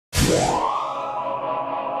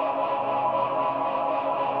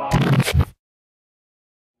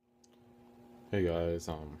Hey guys,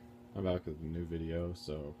 I'm back with a new video.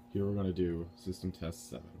 So here we're gonna do system test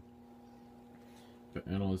 7. The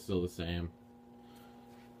panel is still the same.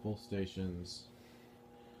 Full stations.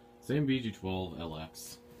 Same BG12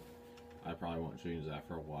 LX. I probably won't change that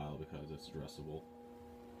for a while because it's addressable.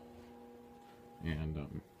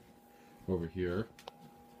 And over here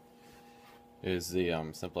is the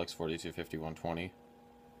Simplex 4250-120,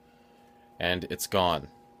 and it's gone.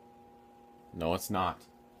 No, it's not.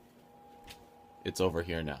 It's over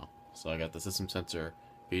here now. So I got the system sensor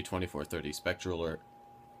B2430 spectral alert,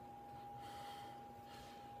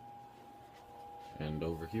 and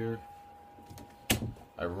over here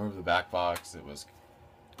I removed the back box. It was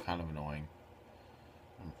kind of annoying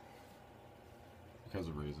because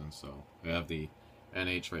of reasons. So I have the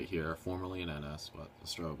NH right here, formerly an NS, but the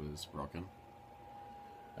strobe is broken,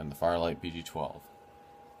 and the Firelight BG12.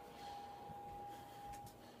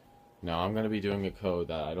 Now I'm going to be doing a code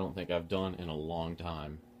that I don't think I've done in a long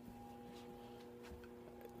time.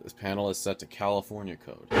 This panel is set to California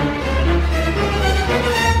code. Code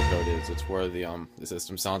is it's where the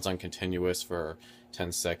system sounds on continuous for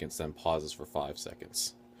 10 seconds, then pauses for 5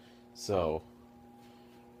 seconds. So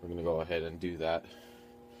we're going to go ahead and do that,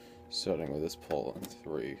 starting with this pull in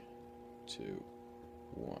 3, 2,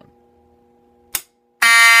 1.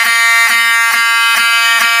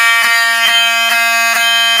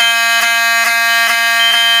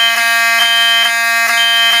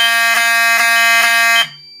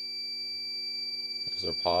 There's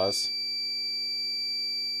our pause.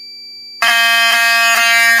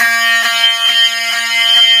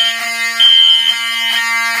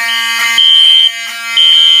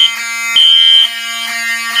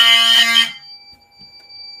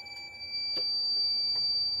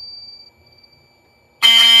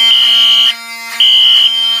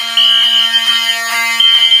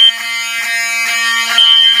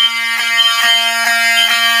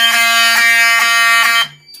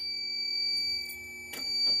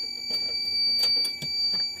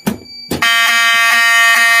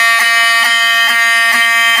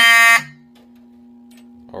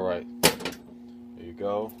 Alright, there you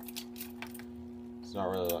go. It's not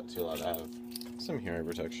really too loud. I have some hearing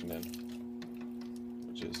protection in,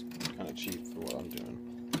 which is kind of cheap for what I'm doing.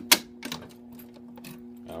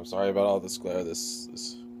 And I'm sorry about all this glare. This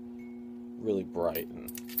is really bright, and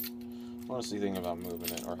I'm honestly thinking about moving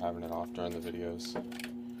it or having it off during the videos.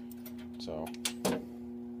 So,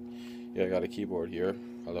 yeah, I got a keyboard here.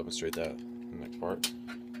 I'll demonstrate that in the next part.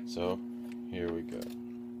 So, here we go.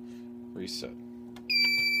 Reset.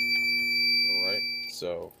 Alright,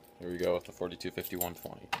 so here we go with the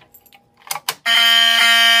 4250-120.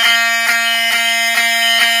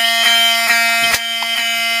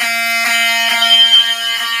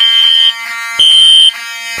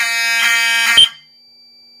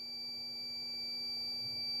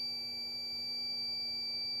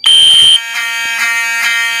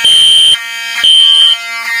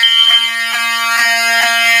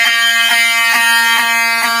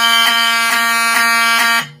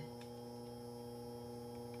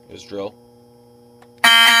 Is drill.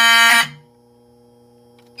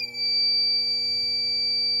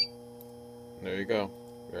 There you go.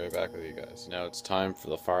 Be right back with you guys. Now it's time for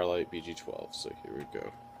the Firelight BG12, so here we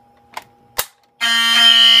go.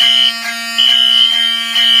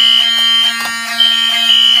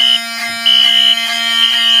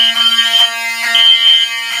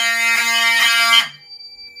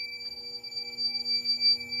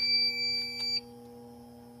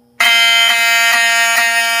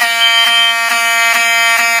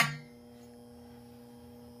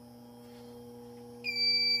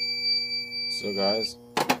 So guys,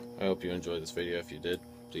 I hope you enjoyed this video. If you did,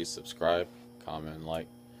 please subscribe, comment, and like,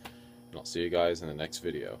 and I'll see you guys in the next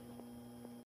video.